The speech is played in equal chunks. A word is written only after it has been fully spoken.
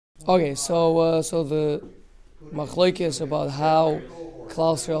Okay, so the machlokes about how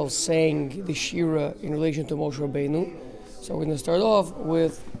Klal Yisrael sang the Shira in relation to Moshe Rabbeinu. So we're going to start off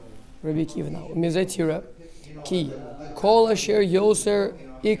with Rabbi Akiva now. Mizetira ki kol asher yoser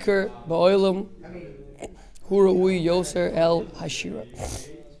iker ba'olam hu ra'ui yoser el hashira.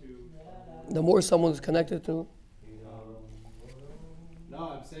 The more someone is connected to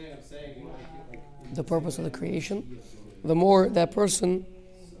the purpose of the creation, the more that person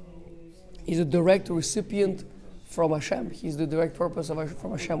is a direct recipient from Hashem. He's the direct purpose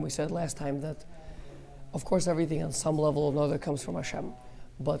from Hashem. We said last time that, of course, everything on some level or another comes from Hashem.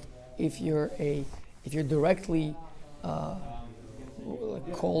 But if you're directly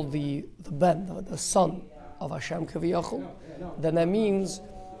called the ben, the son of Hashem Kaviyachol, then that means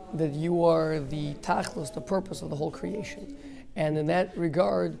that you are the tachlis, the purpose of the whole creation. And in that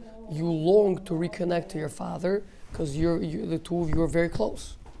regard, you long to reconnect to your father because the two of you are very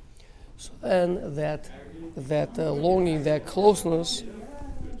close. So then that longing, that closeness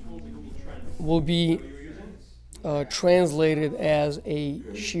will be translated as a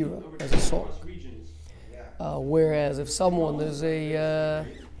shira, as a song. Whereas if someone is an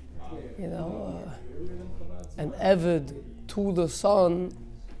eved to the son,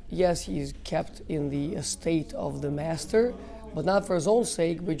 yes, he's kept in the estate of the master, but not for his own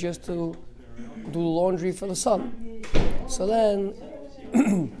sake, but just to do laundry for the son. So then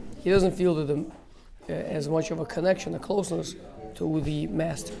he doesn't feel as much of a connection, a closeness to the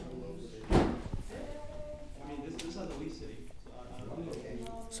master.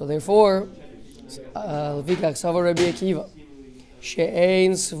 So therefore, Levikach Sava Rabbi Akiva,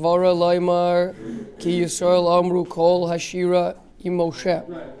 She'ein Svara Loimar Ki Yisrael Amru Kol Hashira Im Moshe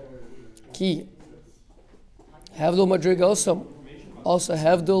Ki Havdul Madrigosam also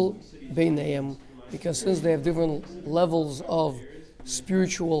Havdul Beinayim, because since they have different levels of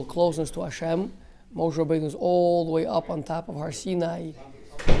spiritual closeness to Hashem, Moshe Rabbeinu is all the way up on top of Har Sinai,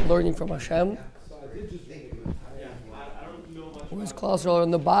 learning from Hashem. Whereas Klal Yisrael are on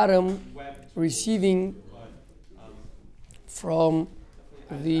the bottom, receiving from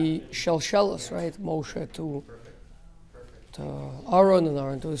the Shalshelis, right? Moshe to Aaron, and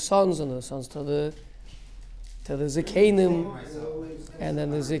Aaron to his sons, and the sons to the Zekanim, and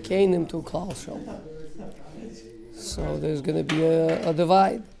then the Zekanim to Klal Yisrael. So there's going to be a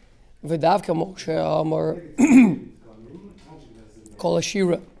divide. V'davka Moshe Amar Kol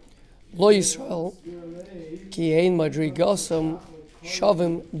Hashira Lo Yisrael Ki Ein Madrigasam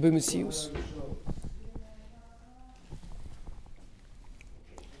Shavim B'Mesius.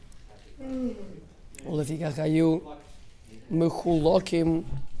 Ulefikach Hayu Mechulokim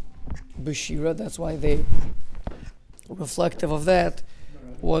B'Shira. That's why they, reflective of that,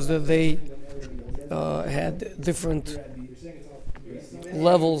 was that they had different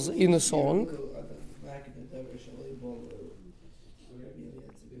levels in a song.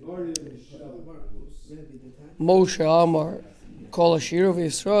 Moshe Amar Kol Hashira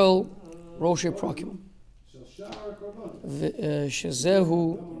v'Yisrael Roshei Prakim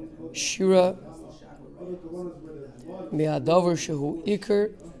Shezehu Shira Me'adavar Shehu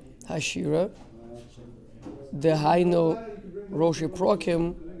Iker Hashira Dehaino Roshei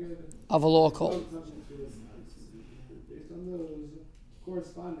Prakim Avalo Kol.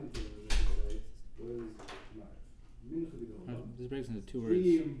 This breaks into two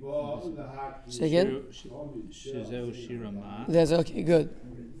words. Say again? That's okay, good.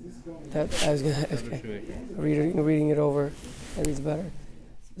 I was gonna reading it over, that reads better.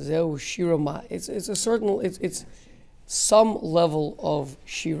 Zeu Shira Ma. It's a certain, it's some level of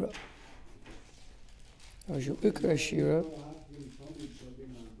Shira. Ikra Shira.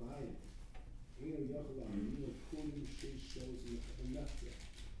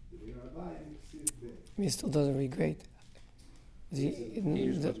 He still doesn't read great. He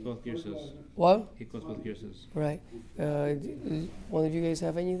quotes both Girsos. What? He quotes both Girsos. Right. One of you guys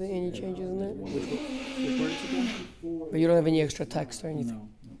have any changes in there? Which word is it again? But you don't have any extra text or anything?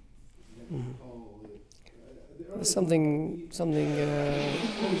 No. Mm-hmm. There's something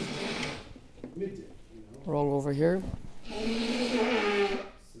wrong over here.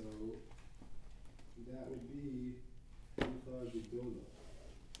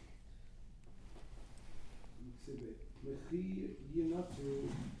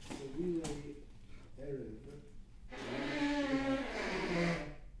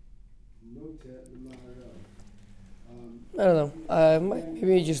 I don't know.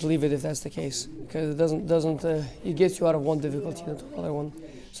 Maybe just leave it if that's the case, because it doesn't. It gets you out of one difficulty into another one.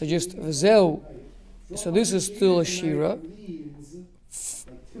 So just v'zeu. So this is still a shira,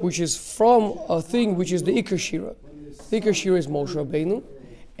 which is from a thing which is the Iker Shira. The Iker Shira is Moshe Rabbeinu,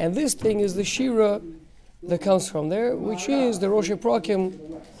 And this thing is the Shira that comes from there, which is the Rosh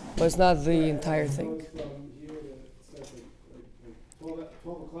Prakim, but it's not the entire thing.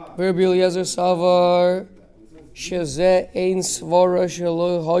 Rabbi Eliezer Savar Shezeh Ein Svara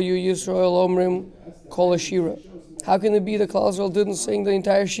Shelo Hayu Yisrael Omrim Kol Shira. How can it be that Klal Yisrael didn't sing the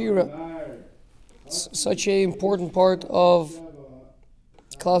entire Shira? It's such an important part of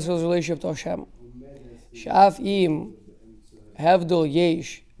Klal Yisrael's relationship to Hashem. Sha'af im havdol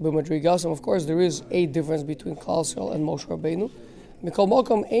yesh b'madrigasam. Of course, there is a difference between Klal Yisrael and Moshe Rabbeinu. Mikol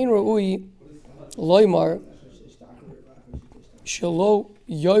makam ein ra'ui loymar shelo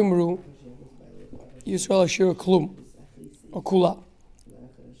yoimru Yisrael Shira klum or kula.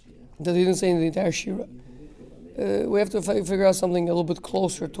 That he didn't say in the entire Shira. We have to figure out something a little bit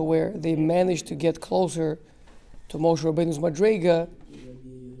closer to where they managed to get closer to Moshe Rabbeinu's Madrega.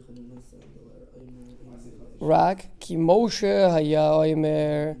 Rak ki Moshe haya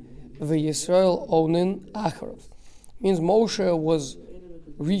oimer v'Yisrael onin acharav. Means Moshe was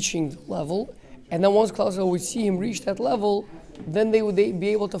reaching the level, and then once Klal Yisrael would see him reach that level, then they would be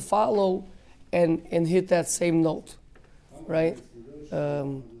able to follow and hit that same note, right?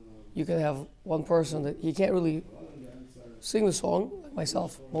 You can have one person that he can't really sing the song, like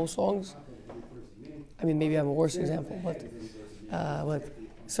myself. Most songs, I mean, maybe I'm a worse example, but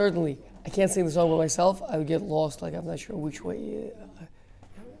certainly I can't sing the song by myself. I would get lost, like I'm not sure which way,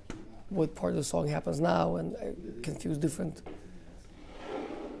 what part of the song happens now, and I confuse different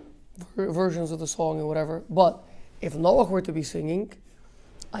versions of the song and whatever. But if Noach were to be singing,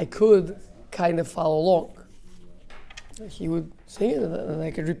 I could kind of follow along. He would sing it, and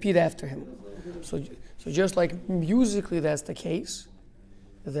I could repeat after him. So just like musically that's the case,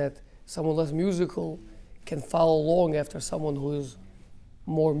 that someone less musical can follow along after someone who is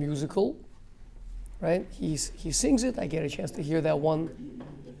more musical, right? He sings it, I get a chance to hear that one.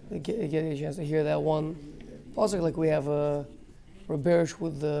 I get a chance to hear that one. Also, like we have a Reberish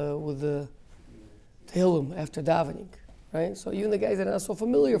with the Tehillim after davening, right? So even the guys that are not so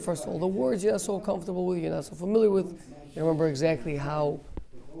familiar, first of all, the words you're not so comfortable with, you're not so familiar with, you remember exactly how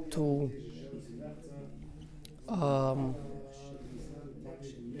to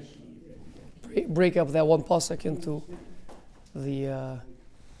break up that one pasuk into the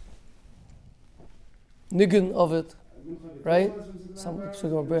nigun of it, right? Some are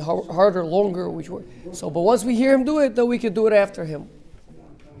going to be harder, longer, which were so. But once we hear him do it, then we can do it after him.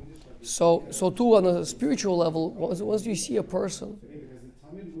 So too on a spiritual level, once you see a person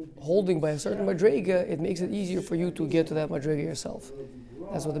holding by a certain madrega, it makes it easier for you to get to that madrega yourself.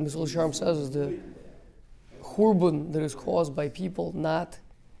 That's what the Mesilas Yesharim says, is the churban that is caused by people not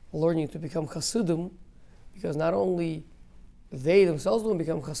learning to become chassidim, because not only they themselves don't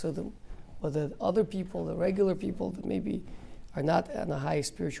become chassidim, but that other people, the regular people that maybe are not on a high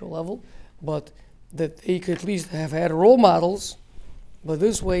spiritual level, but that they could at least have had role models. But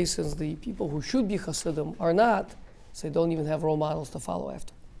this way, since the people who should be chassidim are not, so they don't even have role models to follow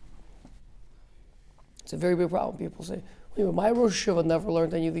after. It's a very big problem. People say, well, my Rosh Hashiva never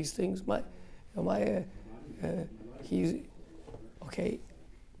learned any of these things. He's okay.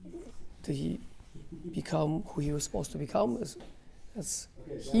 Did he become who he was supposed to become?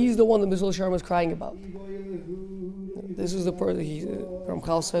 He's the one that Mesilas Yesharim is crying about. This is the person.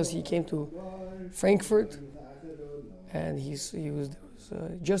 Ramchal says he came to Frankfurt, and he was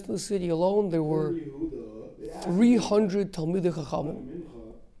just in the city alone. There were 300 Talmidei Chachamim.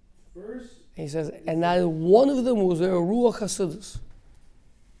 And he says, and not one of them was there a Ruach Hasidus.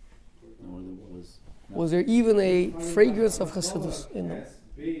 Was there even a fragrance of Hasidus in them?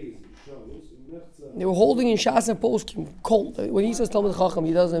 They were holding in Shas and Poskim cold. When he says Talmid Chacham,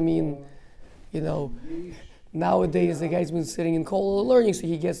 he doesn't mean, nowadays the guy's been sitting in Kol learning, so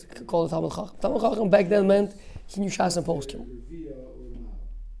he gets called a Talmid Chacham. Talmid Chacham back then meant he knew Shas and Poskim.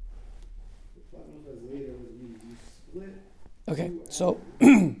 Okay, so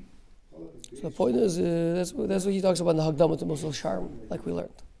the point is, that's what he talks about in the Hagdama to Mesilas Yesharim, like we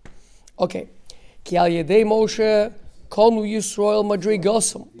learned. Okay. Ki al yedei Moshe konu Yisrael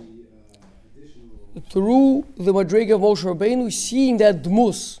madrigasam. Through the madriga of Moshe Rabbeinu, seeing that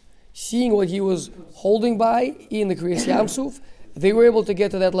dmus, seeing what he was holding by in the Kriyas Yamsuf, they were able to get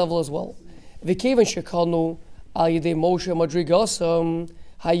to that level as well. V'kevan shekanu al yedei Moshe madrigasam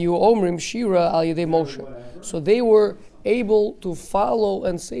hayu omrim shira al yedei Moshe. So they were able to follow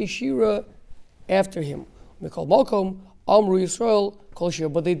and say shira after him. Mikol Malkom Amru Yisrael Kol Shira.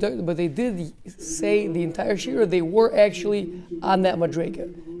 But they did say the entire shira. They were actually on that madrega,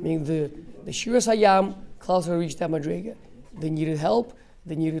 meaning the Shiras Hayam, Klal Yisrael reached that madrega. They needed help.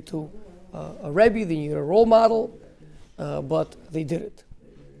 They needed a rebbe. They needed a role model, but they did it.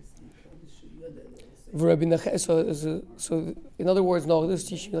 So in other words, no, this is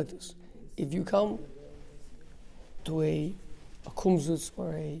teaching like this. If you come to a kumzutz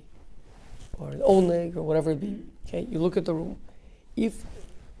or an oneg or whatever it be, okay, you look at the room. If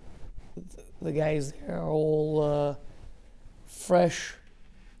the guys there are all fresh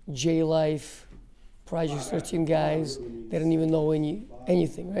J-Life Project 13 guys, they don't even know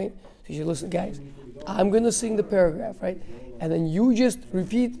anything, right? So you should listen, guys, I'm going to sing the paragraph, right? And then you just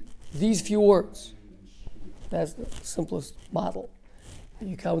repeat these few words. That's the simplest model.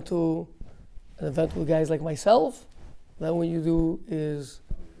 You come to an event with guys like myself, then what you do is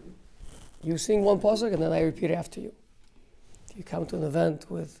you sing one pasuk and then I repeat after you. If you come to an event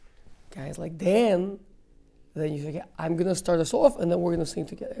with guys like Dan, then you say, okay, I'm going to start us off and then we're going to sing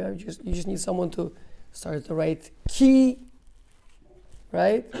together. You just need someone to start at the right key,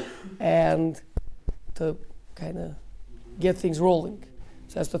 right? And to kind of get things rolling.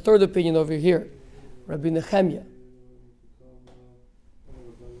 So that's the third opinion over here. Rabbi Nechemia.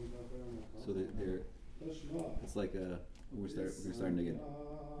 So it's like we're starting again.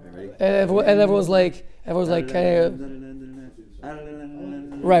 All right, ready? And everyone's like kind of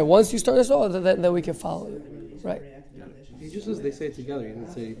right. Once you start us off, then we can follow you, right? Just as they say it together, you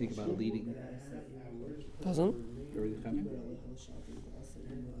didn't say anything about leading. Doesn't?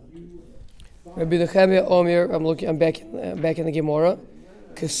 Rabbi Rabbi Nechemia Omer. I'm back in the Gemara.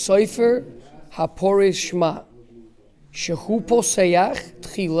 Kesoifer haporis shma shehu poseyach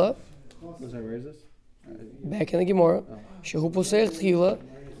tchila. Where is this? Back in the Gemara. Shehu poseyach tchila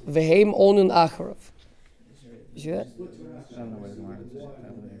veheim onun acharav. You see that? I don't know where the Gemara is.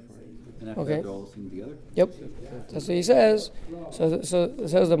 And after Okay. they're all sing together. Yep. That's what he says. So it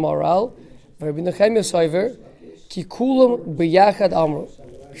says the moral. Rabbi Nechemia Soiver ki kulam biyachad amru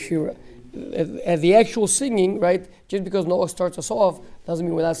shira. At the actual singing, right? Just because Noah starts us off doesn't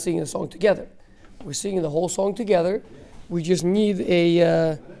mean we're not singing the song together. We're singing the whole song together. We just need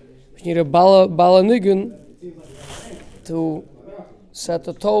a bala nigun to set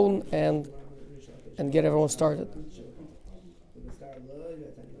the tone and get everyone started.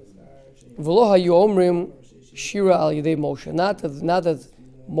 V'lo hayu omrim shira al yedei Moshe. Not that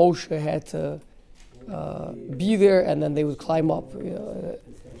Moshe had to be there and then they would climb up.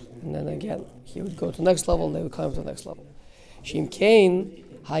 And then again, he would go to the next level and they would climb to the next level. Shim Kain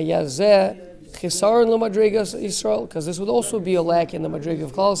hayazeh chisaron l'madregas Yisrael, because this would also be a lack in the madrega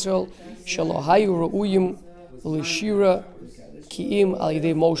of Klal Yisrael. Shelo hayu re'uyim l'shira ki'im al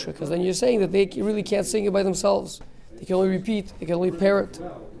yedei Moshe, because then you're saying that they really can't sing it by themselves. They can only repeat. They can only parrot.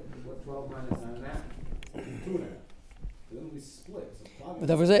 But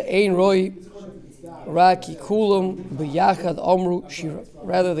ein roi raki kulam b'yachad amru shira.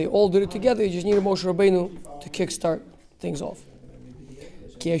 Rather, they all did it together. You just need a Moshe Rabbeinu to kickstart things off.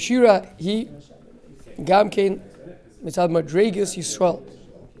 Ki ashira he gamkein mitzad madregas Yisrael,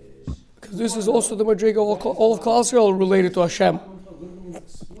 because this is also the madrega of all of Klal Yisrael related to Hashem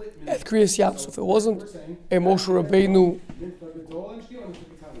at Kriyas Yam. So if it wasn't a Moshe Rabbeinu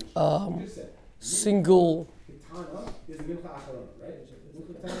single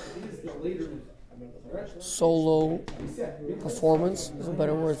solo performance is a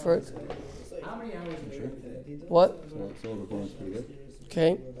better word for it. What? Solo performance pretty good.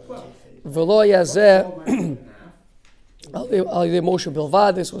 Okay. V'lo yazeh al yedei Moshe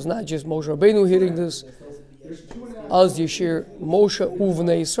bilvad. This was not just Moshe Rabbeinu hitting this. Az yeshir Moshe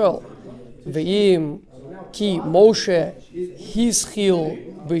uvnei Yisrael. Ve'im ki Moshe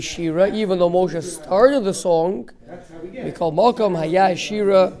hischil b'shira. Even though Moshe started the song, we call Malkam Haya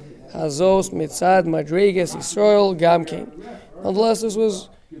Shira Hazos Mitzad Madregas Yisrael Gamkein. Nonetheless, this was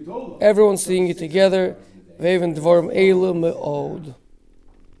everyone singing it together. Ve'evin Dvorim Eila Me'od.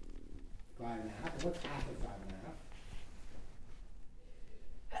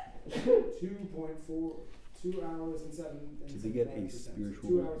 2 hours and 7. Did they get a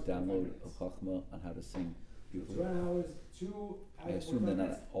spiritual download of Chachma on how to sing beautifully? 2 hours, I assume that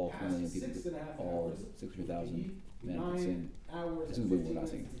not all 4 million people, all 600,000 men can sing. Presumably we're not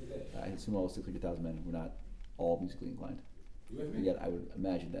singing. I assume all 600,000 men were not all musically inclined. But yet I would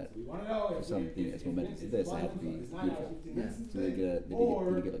imagine that for something as momentous as this, it had to be beautiful. So did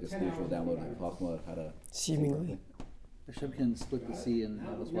they get like a spiritual download of Chachma, how to Seemingly. Hashem can split the sea and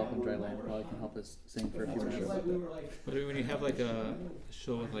have us walk on dry land. Probably can help us sing for a few minutes. But when you have like a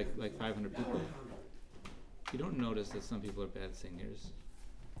show with like 500 people, you don't notice that some people are bad singers.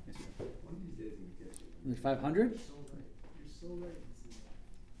 There's 500?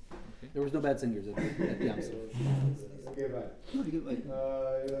 Okay. There was no bad singers at the Yam Suf. No, you get, like,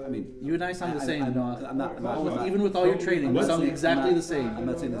 I mean, You and I sound the same, Noah. I'm not. Even with all your training, we sound exactly the same. I'm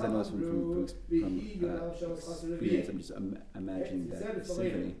not saying this. I know this from experience. I'm just imagining that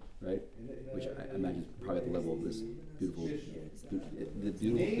symphony, right? Which I imagine is probably at the level of this beautiful, the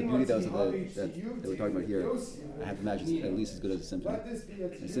beauty that they were talking about here. I have to imagine it's at least as good as a symphony.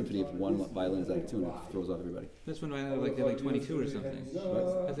 A symphony, if one violin is out of tune, it throws off everybody. That's when violin they have like 22 or something. They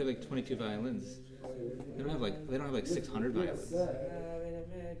have like 22 violins. They don't have like 600 violins.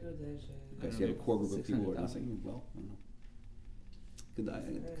 Okay, so you have a core group of people who are not singing well. I don't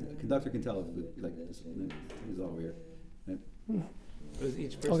know. Conductor can tell if like this is all over here. Right? Because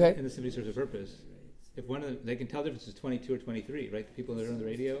each person Okay. in the symphony serves a purpose. If one of them, they can tell the difference is 22 or 23, right? The people that are on the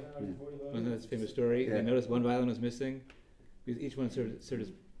radio, one that's a famous story, Yeah. they noticed one violin was missing because each one served its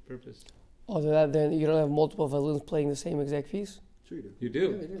purpose. Other than that, then you don't have multiple violins playing the same exact piece. Sure you do. You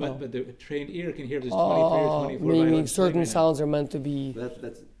do, Yeah. but the trained ear can hear if there's 23 or 24 meaning violins certain playing right now. sounds are meant to be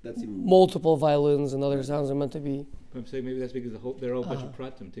That's even multiple violins, and other sounds are meant to be. But I'm saying maybe that's because they're all a bunch of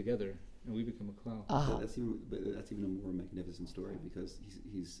pratim together, and we become a clown. that's even a more magnificent story because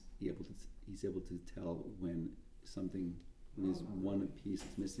he's able to tell when there's one piece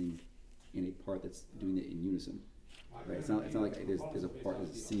that's missing in a part that's doing it in unison. Right, it's not like there's a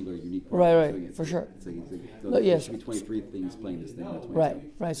singular unique part. Right, doing it. for sure. It's like, No, there yes. should be 23 things playing this thing, not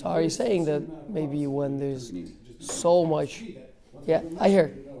 22. Right. So are you saying that maybe when there's Fucking easy. so much, yeah, I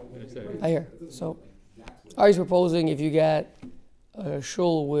hear. So, are you proposing if you get a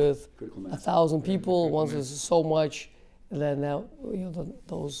shul with Critical mass. 1,000 people, once there's so much, then now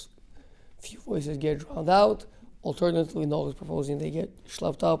those few voices get drowned out. Alternatively, Noah is proposing they get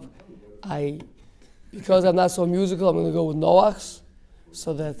schlepped up. Because I'm not so musical, I'm going to go with Noach's,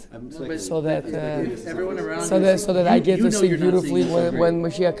 so that Everyone around so that I get you to know sing you're not beautifully singing so when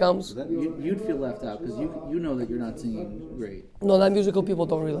great. Mashiach comes. You'd feel left out because you know that you're not singing great. No, not musical people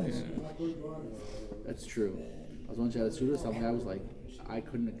don't realize. That's true. I was once at a studio, some guy was like, I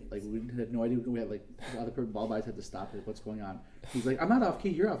couldn't, like, we had no idea. We had like the other person, ball guys had to stop it. What's going on? He's like, I'm not off key,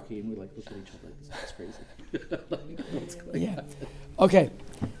 you're off key. And we like look at each other like, this is crazy. Like, what's going Yeah. on? Okay.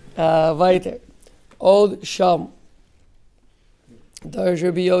 Weiter. Od Sham. Dar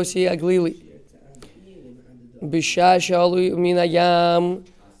Rabbi Yossi Aglili. Bisha Shalu Min Hayam.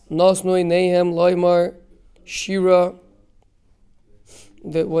 Nosnu Nehem Loimar Shira.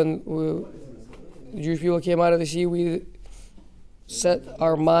 That when the Jewish people came out of the sea, we set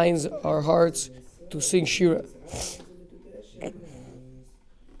our minds, our hearts to sing Shira.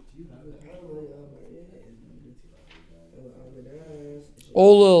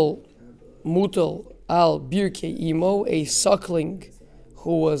 Olel Mutal al Birke Imo, a suckling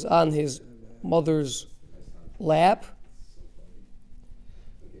who was on his mother's lap.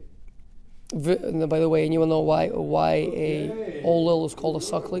 And by the way, anyone know why a olel is called a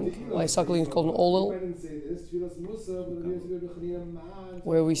suckling? Why suckling is called an olel?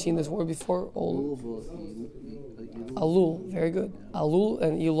 Where have we seen this word before? Olel. Alul, very good. Alul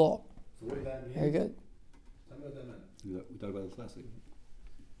and Ilah. Very good. We talked about this last week.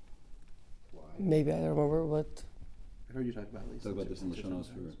 Maybe I don't remember, but I heard you talk about Lisa. Talk about this in the show notes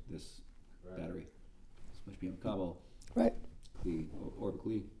for this battery. This must be on Kabul. right. Kli, or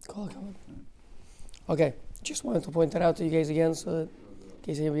Kli. Call it coming. Okay, just wanted to point that out to you guys again, so that in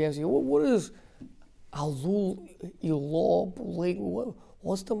case anybody asks you, what is Alul Ilah Bulig?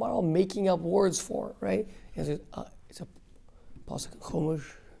 What's the model making up words for, right? It's a pasuk in Chumash,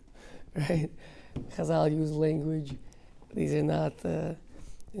 right? Chazal use language. These are not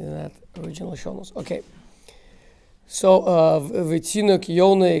original shonos. Okay. So v'tzinuk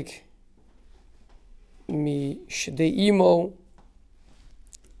yonik mi shedei imo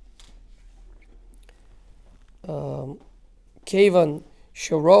kevan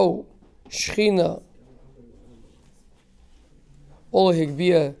sharo shchina ol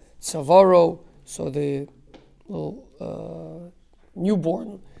higbia tzavaro. So the little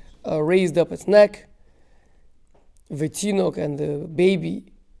newborn raised up its neck. V'tzinuk, and the baby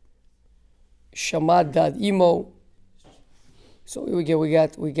shamad dad imo. So we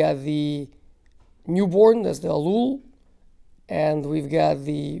got the newborn, that's the alul, and we've got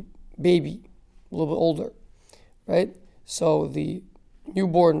the baby, a little bit older, right? So the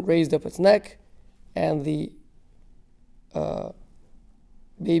newborn raised up its neck, and the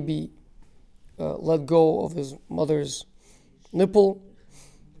baby let go of his mother's nipple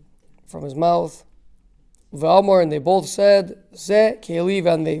from his mouth. V'amar, and they both said, Zeh ke'eli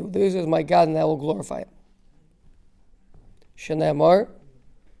v'anvehu, this is my God, and I will glorify him. Shenemar,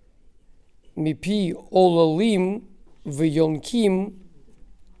 mipi olalim v'yonkim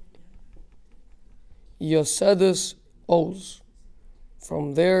Yosedus Oz.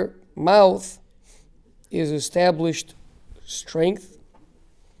 From their mouth is established strength.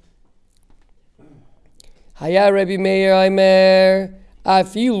 Haya Rebbe Meir Aimer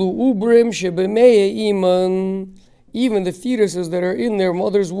Afilu Ubrim Shebemeya Iman. Even the fetuses that are in their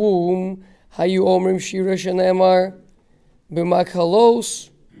mother's womb, Hayu Omrim Shira Shenemar B'Makhalos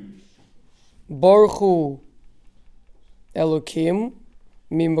Baruchu Elokim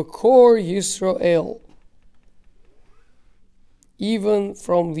Mimakor Yisrael. Even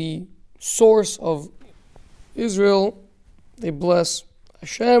from the source of Israel, they bless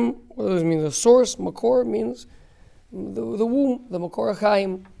Hashem. What does it mean? The source, Makor, means the womb, the Makor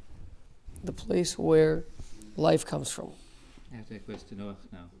HaChaim, the place where life comes from. I have to acquiesce to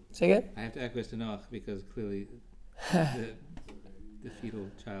Noach now. Say again? I have to acquiesce to Noach because clearly the fetal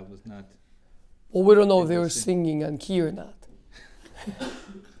child was not. Well, we don't know if they were singing on key or not. This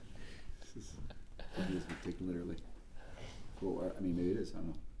is taken literally. Well, I mean, maybe it is. I don't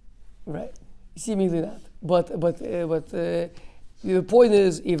know. Right. Seemingly not. But the point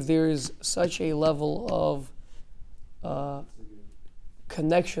is, if there is such a level of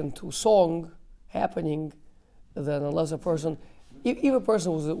connection to song happening, then unless a person, if a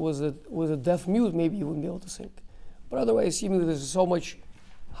person was a deaf mute, maybe he wouldn't be able to sing. But otherwise, seemingly there's so much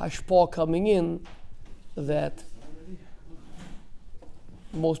hashpah coming in that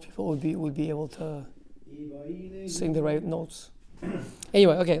most people would be able to sing the right notes.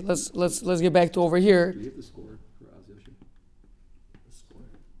 Anyway, okay, let's get back to over here. Do you have the score for Oz Yoshi? The score?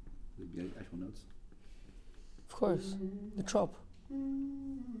 The actual notes? Of course, the trop. Oh,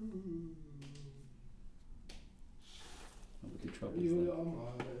 but the trouble is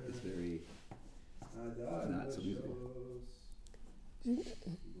like, it's very, it's not so musical.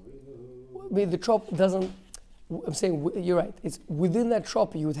 I mean, the trop doesn't. I'm saying you're right. It's within that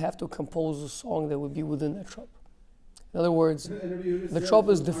trop. You would have to compose a song that would be within that trop. In other words, the trop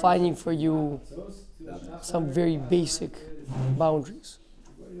is defining for you some very basic boundaries.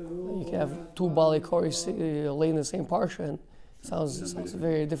 You can have two Bali choruses laying the same parsha and it sounds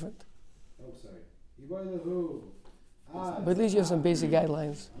very different. But at least you have some basic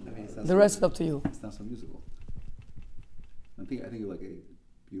guidelines. I mean, The rest is up to you. It's not so musical. I think of like a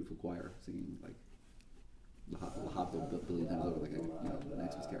beautiful choir singing like Lahab a billion times over, like an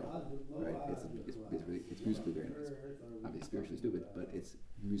Xmas carol, right? It's musically very nice. Obviously spiritually stupid, but it's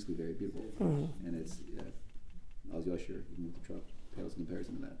musically very beautiful, and it's Oz Yosher, even with the truck, pales in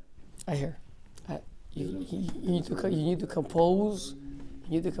comparison to that. I hear. You need to compose.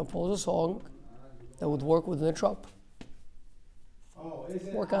 You need to compose a song that would work within the trop.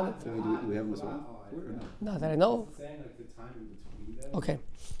 Work on it. So do we have a song for it or no? Not that I know. Okay,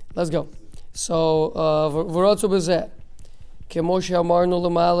 let's go. So, v'rotzu b'zeh, kemo she'amarnu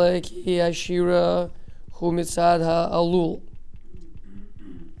l'male ki hashira hu mitzad ha'alul.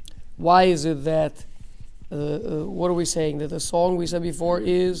 Why is it that, what are we saying? That the song we said before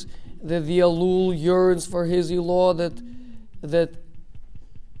is that the alul yearns for his ilah, that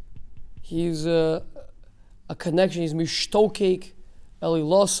he's a connection, he's mishtokek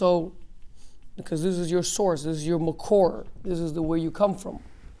eliloso, because this is your source, this is your makor, this is the where you come from.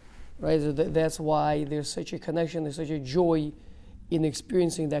 Right, that's why there's such a connection, there's such a joy in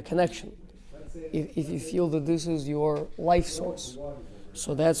experiencing that connection. If you feel that this is your life source,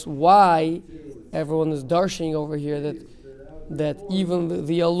 so that's why everyone is darshaning over here that even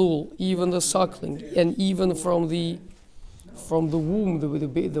the alul, even the suckling, and even from the womb,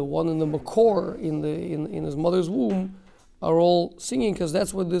 the one in the makor in his mother's womb, are all singing, because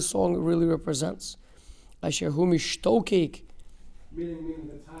that's what this song really represents. Asher hu mishtokek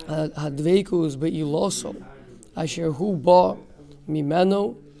hadveikus be'iloso asher hu ba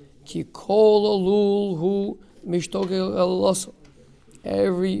mimeno ki kol alul hu mishtoke eliloso.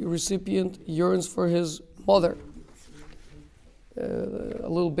 Every recipient yearns for his mother. A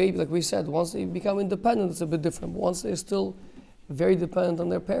little baby, like we said, once they become independent, it's a bit different. But once they're still very dependent on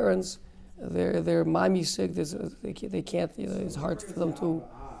their parents, their mommy sick, they can't. It's hard for them to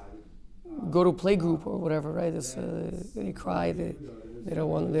go to playgroup or whatever, right? They cry. They don't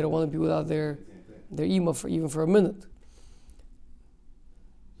want to be without their ima for even for a minute.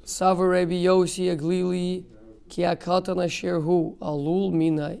 Savar Rebbe Yossi Aglili ki akatan asher hu alul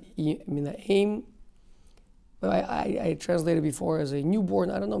mina aim. I translated before as a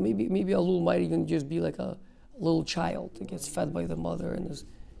newborn. I don't know. Maybe alul might even just be like a little child that gets fed by the mother and is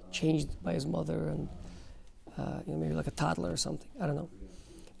changed by his mother, and maybe like a toddler or something. I don't know.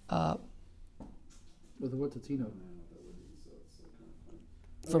 With the word Tatino.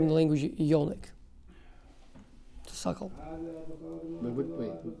 From the language Yonic. suckle.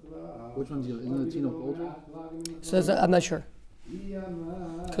 Wait. Which one's the isn't the tino older? So I'm not sure.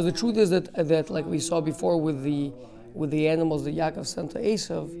 Because the truth is that like we saw before with the animals that Yaakov sent to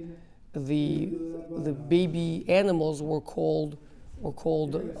Esav, the baby animals were called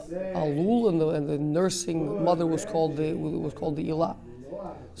alul, and the nursing mother was called the ilah.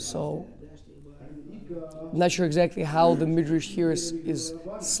 So I'm not sure exactly how the midrash here is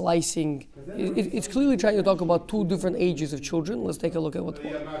slicing. It's clearly trying to talk about two different ages of children. Let's take a look at what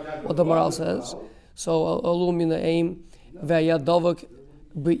the Maral says. So alul min ha'em ve'haya davak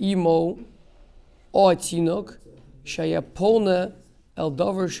be'imo o atzinok shaya pona el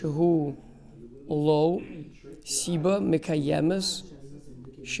davar shehu lo siba mekayemes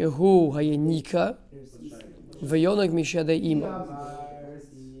shehu hayanika ve'yonak mishadei imo.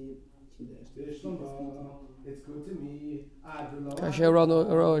 Kasher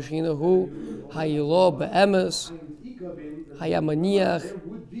Rosh Hu Hayilo Be'emes Hayamaniach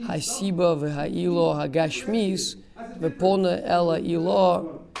Hasiba V'Ha'ilo Hagashmis V'Pona Ela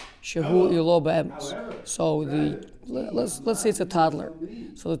Ilo Shehu Ilo Be'emes. So let's say it's a toddler.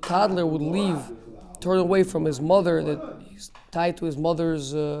 So the toddler would turn away from his mother that he's tied to his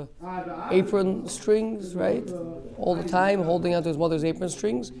mother's apron strings, right? All the time, holding onto his mother's apron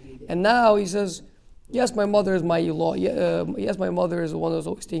strings. And now he says, yes, my mother is my law. Yes, my mother is the one who's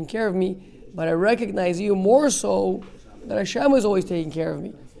always taking care of me. But I recognize even more so that Hashem is always taking care of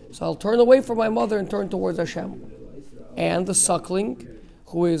me. So I'll turn away from my mother and turn towards Hashem. And the suckling,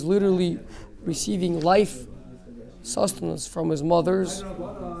 who is literally receiving life sustenance from his mother's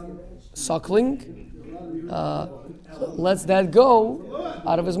suckling, lets that go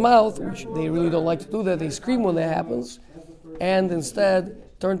out of his mouth, which they really don't like to do that. They scream when that happens. And instead,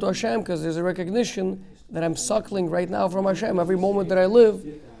 turn to Hashem, because there's a recognition that I'm suckling right now from Hashem. Every moment that I live,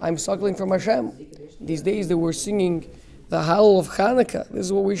 I'm suckling from Hashem. These days they were singing the Hallel of Hanukkah. This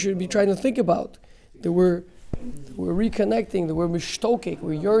is what we should be trying to think about. That we're reconnecting, that we're mishtokek,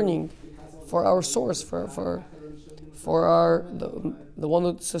 we're yearning for our source, for our the one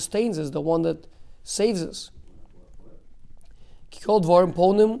that sustains us, the one that saves us. Kikol dvarim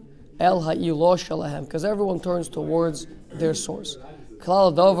ponim el ha'ilo shalahem, because everyone turns towards their source.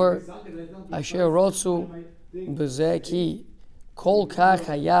 Klal davar asher rotzu bezeh ki kol kach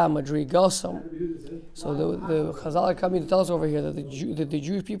haya madrigasam. So the Chazal are coming to tell us over here that the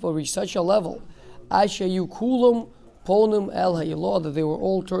Jewish people reached such a level, asher yu kulam ponim el ha'ilo, that they were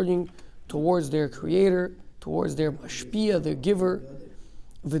all turning towards their Creator, towards their mashpia, their giver,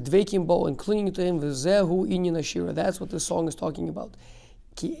 v'dvekim bo, and clinging to him, v'zehu inyan ashira. That's what this song is talking about.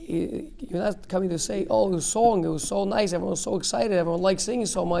 You're not coming to say, oh, the song, it was so nice, everyone was so excited, everyone liked singing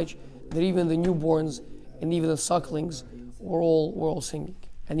so much, that even the newborns and even the sucklings were all singing,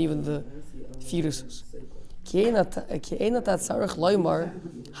 and even the fetuses. Ki eina tatzarech loymar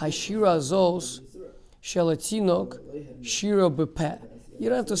hashira zos shelatinok shira bepeh. You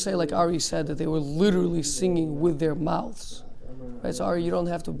don't have to say like Ari said that they were literally singing with their mouths, right? So Ari, you don't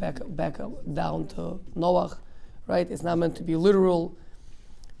have to back up down to Noach, right? It's not meant to be literal.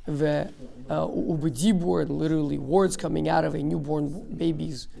 The ubedibur, literally words coming out of a newborn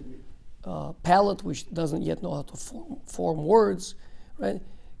baby's palate, which doesn't yet know how to form words, right?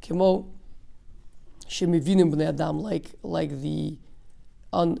 Kemo shemivinim bnei adam, like the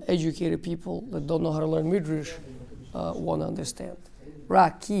uneducated people that don't know how to learn midrash want to understand.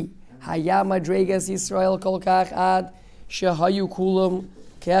 Raki hayam madregas Yisrael kol kach ad shehayu kulam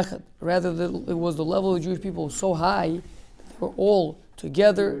keachad. Rather, it was the level of the Jewish people so high that they were all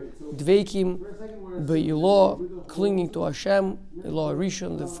together, dveikim be'ilah, clinging to Hashem, ilah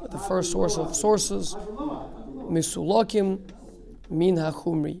rishon, the first source of sources, misulakim min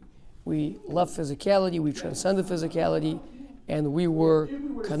hachumri. We left physicality, we transcended physicality, and we were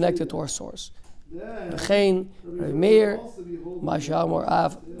connected to our source. Mechain, Rav Meir, Mashamor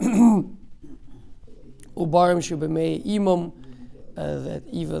Av, Ubarim Shebemei Imam, that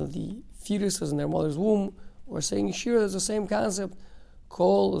even the fetuses in their mother's womb were saying Shira. There's the same concept.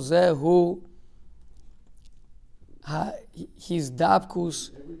 Kol zehu his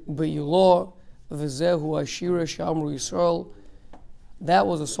dabkus be'ilo v'zehu ashira shamru Yisrael. That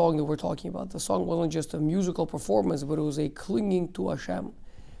was a song that we're talking about. The song wasn't just a musical performance, but it was a clinging to Hashem.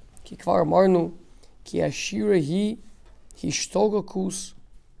 Ki kvar marnu ki ashira hi hishtogakus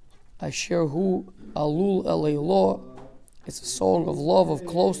asher hu alul eleilo. It's a song of love, of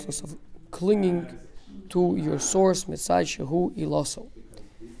closeness, of clinging to your source, mitzad shehu ilaso.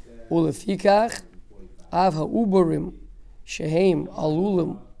 Ulefikach av ha'ubarim shehem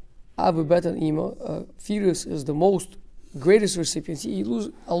alulim av betan ima. Fetus is the greatest recipient.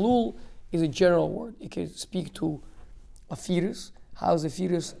 Alul is a general word. It can speak to a fetus. How is a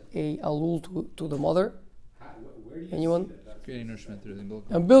fetus a alul to the mother? Anyone? Getting nourishment through the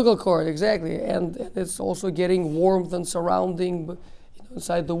umbilical. Umbilical cord, exactly, and it's also getting warmth and surrounding,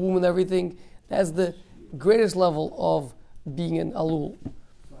 inside the womb and everything. That's the greatest level of being an alul.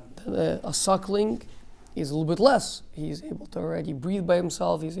 A suckling is a little bit less. He's able to already breathe by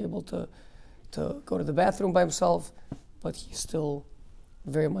himself. He's able to go to the bathroom by himself, but he's still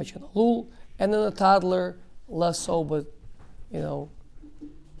very much an alul. And then a toddler, less so, but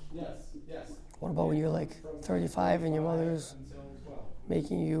What about when you're like 35 and your mother's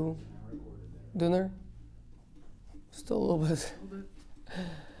making you dinner? Still a little bit.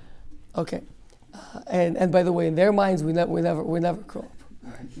 Okay. And by the way, in their minds, we never grow up.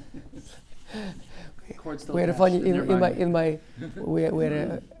 We had a funny we had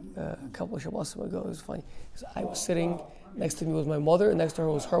a couple of Shabbosim ago. It was funny because I was sitting next to me was my mother, and next to her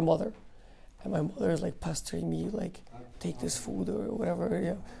was her mother, and my mother is like pestering me like, take this food or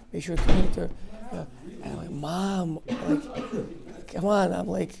whatever, make sure to eat, or and I'm like, Mom, like, come on, I'm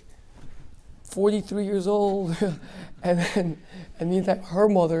like 43 years old, and meantime her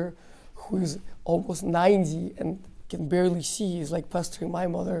mother, who's almost 90 and can barely see, is like pestering my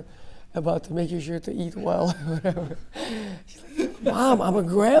mother about making sure to eat well, whatever. She's like, Mom, I'm a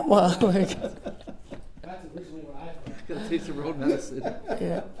grandma. Like, that's originally what I thought. Gotta taste the road medicine.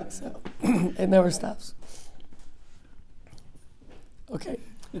 Yeah, so it never stops. Okay,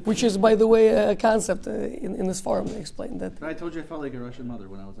 which is, by the way, a concept in this forum. They explained that. But I told you I felt like a Russian mother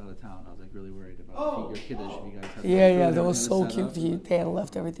when I was out of town. I was like really worried about your kiddush. If you guys had Yeah, that was so cute. Dan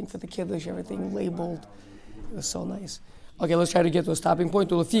left everything for the kiddush, everything labeled. It was so nice. Okay, let's try to get to a stopping point.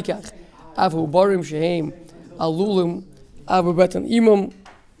 Ulefikach, avu barim sheheim alulim avu betan imam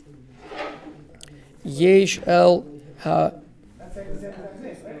yesh el ha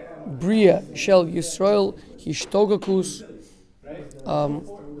bria shel Yisrael hishtogakus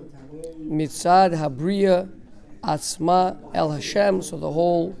mitzad habria atzma el Hashem. So the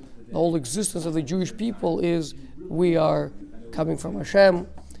whole existence of the Jewish people is we are coming from Hashem.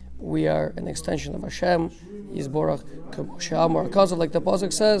 We are an extension of Hashem. Yisborach k'moshe because of, like the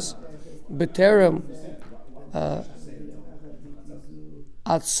pasuk says, B'terem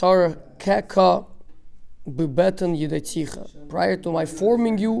atzar keka b'beten yidaticha. Prior to my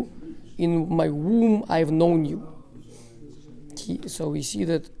forming you in my womb, I have known you. So we see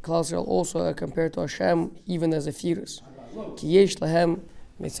that Klal Yisrael also are compared to Hashem even as a fetus. Ki yesh lahem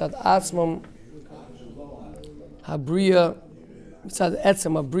mitzad atzmam habriya mitzad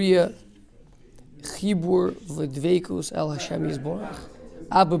etzem habriya chibur v'dveikus el Hashem Yisborach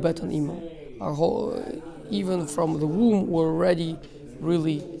abu betan imam. Our whole, even from the womb, we're already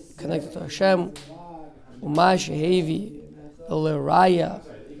really connected to Hashem. Umash hevi eleraya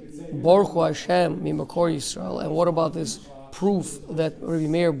borchu Hashem mimakor Yisrael. And what about this proof that Rabbi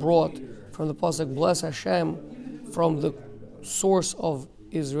Meir brought from the pasuk, bless Hashem, from the source of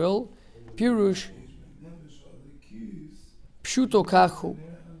Israel? Pirush pshuto kachu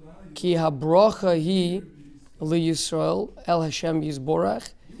ki habracha hi liYisrael el Hashem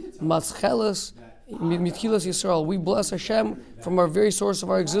Yisborach matchelas mitchilas Yisrael. We bless Hashem from our very source of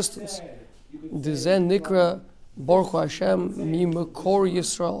our existence. Dezen nikra borchu Hashem mimakor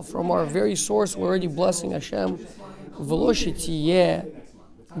Yisrael. From our very source, we're already blessing Hashem. Veloshitiyeh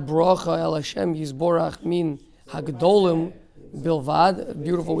bracha el Hashem Yisborach min hagdolim bilvad.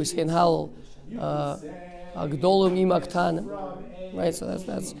 Beautiful, we say in Hallel, hagdolim imaktanim. Right, so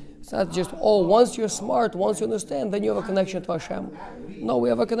that's it's not just, once you're smart, once you understand, then you have a connection to Hashem. No, we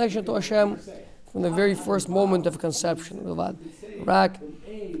have a connection to Hashem from the very first moment of conception. Bilvad rak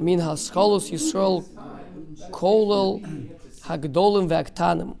min haschalus Yisrael kolel hagdolim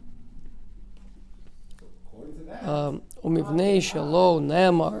ve'aktanim. Umivnei shelo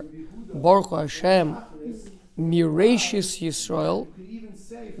ne'emar baruch Hashem mireshis Yisrael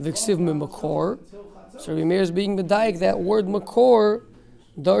v'ksiv mimakor. So Rabbi Meir is being medayik that word makor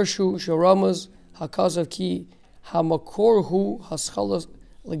darshu sharamaz hakazav ki hamakor hu haschalas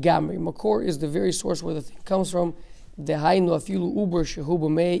legamri. Makor is the very source where the thing comes from. Dehainu afilu uber shehu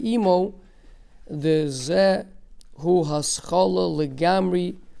b'mei imo the ze hu haschala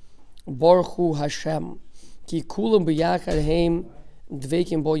legamri baruch Hashem. Ki kulam b'yachad heim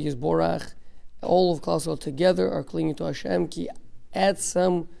dveikim bo Yisborach. All of Klal Yisrael together are clinging to Hashem. Ki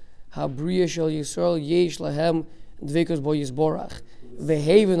etzem habriya shel Yisrael yesh lahem dveikus bo Yisborach.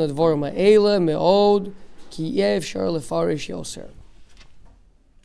 Vehaven advar ma'ela me'od ki efshar lefarish yoser.